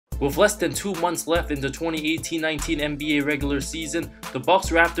With less than 2 months left in the 2018-19 NBA regular season, the Bucks,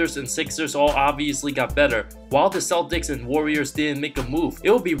 Raptors, and Sixers all obviously got better, while the Celtics and Warriors didn't make a move.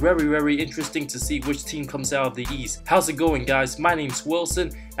 It will be very interesting to see which team comes out of the East. How's it going, guys? My name's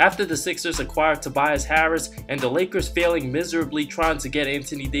Wilson. After the Sixers acquired Tobias Harris and the Lakers failing miserably trying to get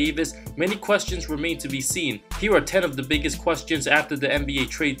Anthony Davis, many questions remain to be seen. Here are 10 of the biggest questions after the NBA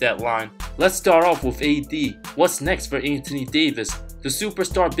trade deadline. Let's start off with AD. What's next for Anthony Davis? The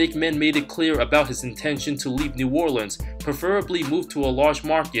superstar big man made it clear about his intention to leave New Orleans, preferably move to a large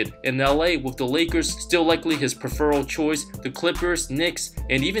market in LA, with the Lakers still likely his preferred choice, the Clippers, Knicks,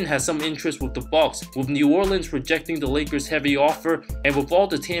 and even has some interest with the Bucks. With New Orleans rejecting the Lakers' heavy offer, and with all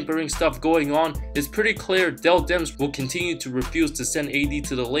the tampering stuff going on, it's pretty clear Dell Demps will continue to refuse to send AD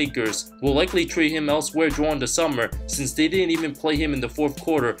to the Lakers. Will likely trade him elsewhere during the summer, since they didn't even play him in the fourth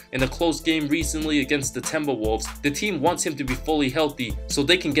quarter in a close game recently against the Timberwolves. The team wants him to be fully healthy so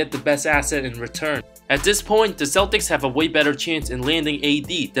they can get the best asset in return. At this point, the Celtics have a way better chance in landing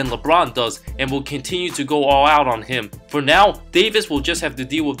AD than LeBron does and will continue to go all out on him. For now, Davis will just have to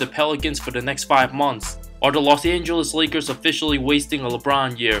deal with the Pelicans for the next 5 months. Are the Los Angeles Lakers officially wasting a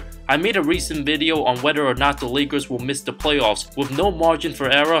LeBron year? I made a recent video on whether or not the Lakers will miss the playoffs. With no margin for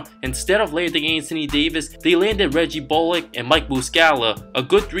error, instead of landing Anthony Davis, they landed Reggie Bullock and Mike Muscala, a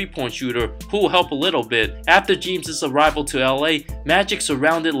good three-point shooter who will help a little bit. After James' arrival to LA, Magic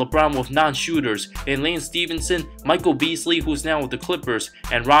surrounded LeBron with non-shooters in Lance Stevenson, Michael Beasley, who's now with the Clippers,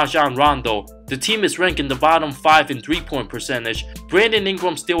 and Rajon Rondo. The team is ranked in the bottom 5 in three-point percentage. Brandon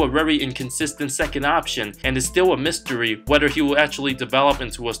Ingram's still a very inconsistent second option, and it's still a mystery whether he will actually develop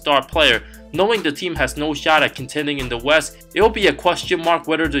into a star player. Knowing the team has no shot at contending in the West, it will be a question mark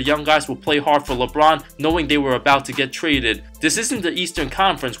whether the young guys will play hard for LeBron, knowing they were about to get traded. This isn't the Eastern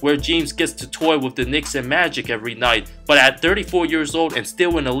Conference where James gets to toy with the Knicks and Magic every night, but at 34 years old and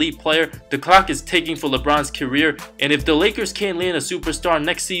still an elite player, the clock is ticking for LeBron's career, and if the Lakers can't land a superstar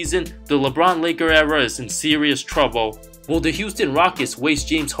next season, the LeBron-Laker era is in serious trouble. Will the Houston Rockets waste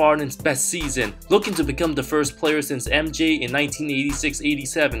James Harden's best season, looking to become the first player since MJ in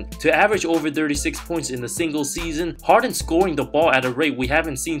 1986-87 to average over 36 points in a single season? Harden scoring the ball at a rate we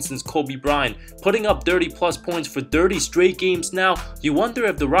haven't seen since Kobe Bryant, putting up 30+ points for 30 straight games now. You wonder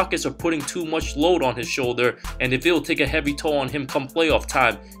if the Rockets are putting too much load on his shoulder and if it will take a heavy toll on him come playoff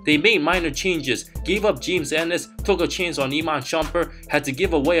time. They made minor changes, gave up James Ennis, took a chance on Iman Shumpert, had to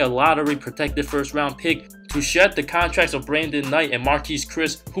give away a lottery protected first-round pick to shed the contracts of Brandon Knight and Marquise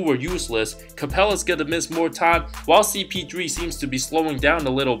Chris, who were useless. Capella's gonna miss more time, while CP3 seems to be slowing down a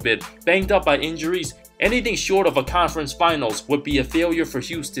little bit, banged up by injuries. Anything short of a conference finals would be a failure for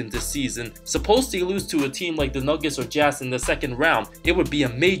Houston this season. Suppose they lose to a team like the Nuggets or Jazz in the second round, it would be a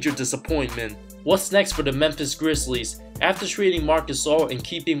major disappointment. What's next for the Memphis Grizzlies? After trading Marc Gasol and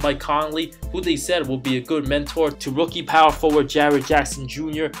keeping Mike Conley, who they said will be a good mentor to rookie power forward Jared Jackson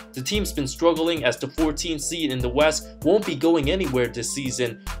Jr., the team's been struggling as the 14th seed in the West won't be going anywhere this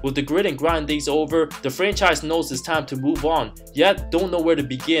season. With the grit and grind days over, the franchise knows it's time to move on, yet don't know where to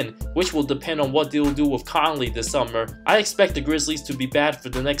begin, which will depend on what they'll do with Conley this summer. I expect the Grizzlies to be bad for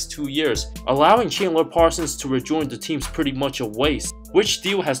the next 2 years. Allowing Chandler Parsons to rejoin the team's pretty much a waste. Which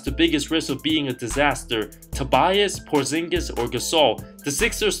deal has the biggest risk of being a disaster? Tobias, Porzingis, or Gasol? The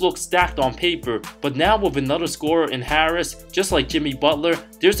Sixers look stacked on paper, but now with another scorer in Harris, just like Jimmy Butler,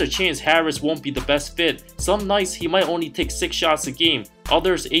 there's a chance Harris won't be the best fit. Some nights he might only take 6 shots a game,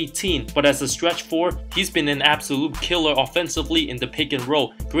 others 18, but as a stretch 4, he's been an absolute killer offensively in the pick and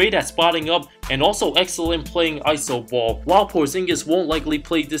roll, great at spotting up, and also excellent playing ISO ball. While Porzingis won't likely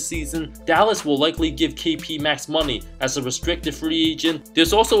play this season, Dallas will likely give KP max money as a restricted free agent.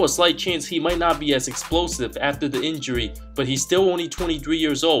 There's also a slight chance he might not be as explosive after the injury, but he's still only 23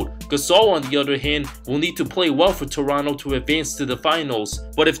 years old. Gasol, on the other hand, will need to play well for Toronto to advance to the finals.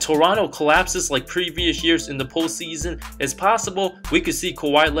 But if Toronto collapses like previous years in the postseason, it's possible we could see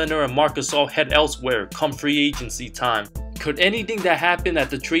Kawhi Leonard and Marc Gasol head elsewhere come free agency time. Could anything that happened at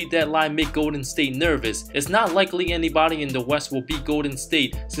the trade deadline make Golden State nervous? It's not likely anybody in the West will beat Golden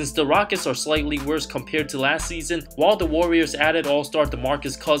State, since the Rockets are slightly worse compared to last season, while the Warriors added All-Star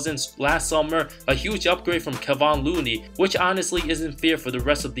DeMarcus Cousins last summer, a huge upgrade from Kevon Looney, which honestly isn't fair for the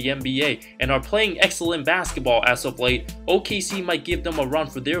rest of the NBA, and are playing excellent basketball as of late. OKC might give them a run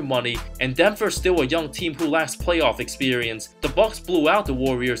for their money, and Denver's still a young team who lacks playoff experience. The Bucks blew out the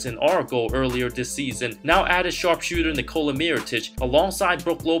Warriors in Oracle earlier this season, now added sharpshooter Nikola Mirotic alongside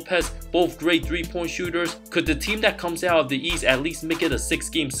Brook Lopez, both great three-point shooters. Could the team that comes out of the East at least make it a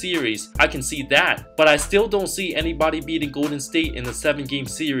 6-game series? I can see that, but I still don't see anybody beating Golden State in a 7-game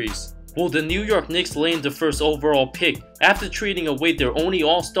series. Will the New York Knicks land the first overall pick? After trading away their only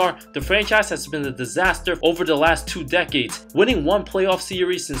all-star, the franchise has been a disaster over the last 2 decades, winning 1 playoff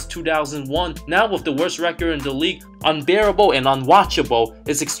series since 2001. Now with the worst record in the league, unbearable and unwatchable,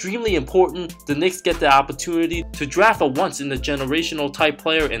 it's extremely important the Knicks get the opportunity to draft a once-in-a-generational type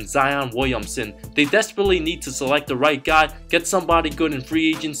player in Zion Williamson. They desperately need to select the right guy, get somebody good in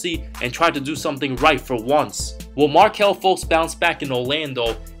free agency, and try to do something right for once. Will Markelle Fultz bounce back in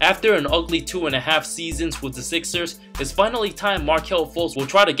Orlando? After an ugly 2.5 seasons with the Sixers, it's finally time Markelle Fultz will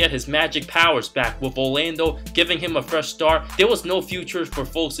try to get his magic powers back, with Orlando giving him a fresh start. There was no future for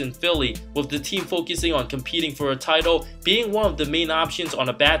Fultz in Philly, with the team focusing on competing for a title. Being one of the main options on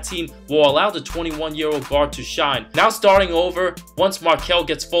a bad team will allow the 21-year-old guard to shine. Now starting over, once Markelle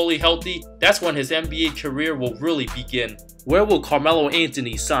gets fully healthy, that's when his NBA career will really begin. Where will Carmelo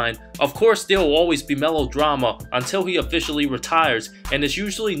Anthony sign? Of course, there will always be melodrama until he officially retires, and it's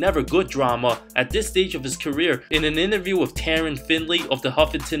usually never good drama at this stage of his career. In an interview with Taryn Finley of the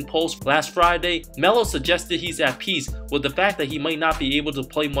Huffington Post last Friday, Melo suggested he's at peace with the fact that he might not be able to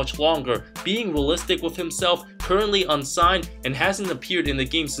play much longer. Being realistic with himself, currently unsigned and hasn't appeared in the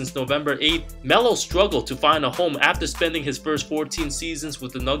game since November 8th, Melo struggled to find a home after spending his first 14 seasons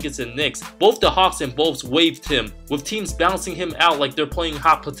with the Nuggets and Knicks. Both the Hawks and Wolves waived him, with teams bouncing him out like they're playing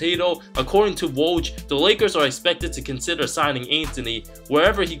hot potato. According to Woj, the Lakers are expected to consider signing Anthony.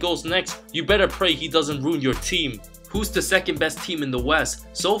 Wherever he goes next, you better pray he doesn't ruin your team. Who's the second best team in the West?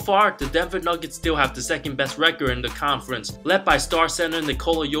 So far, the Denver Nuggets still have the second best record in the conference, led by star center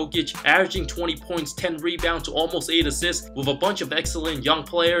Nikola Jokic, averaging 20 points, 10 rebounds, almost 8 assists, with a bunch of excellent young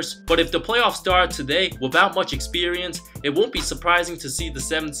players. But if the playoffs start today without much experience, it won't be surprising to see the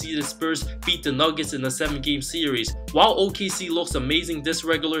 7-seeded Spurs beat the Nuggets in a 7-game series. While OKC looks amazing this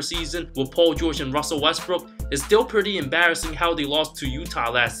regular season with Paul George and Russell Westbrook, it's still pretty embarrassing how they lost to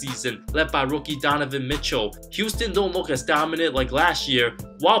Utah last season, led by rookie Donovan Mitchell. Houston don't look as dominant like last year,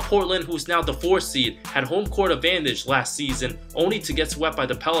 while Portland, who's now the 4th seed, had home court advantage last season, only to get swept by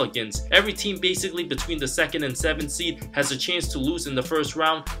the Pelicans. Every team basically between the 2nd and 7th seed has a chance to lose in the first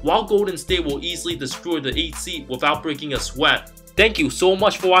round, while Golden State will easily destroy the 8th seed without breaking a sweat. Thank you so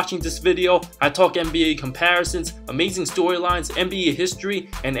much for watching this video. I talk NBA comparisons, amazing storylines, NBA history,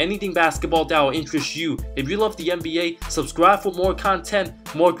 and anything basketball that will interest you. If you love the NBA, subscribe for more content,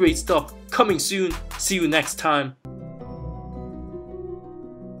 more great stuff coming soon. See you next time.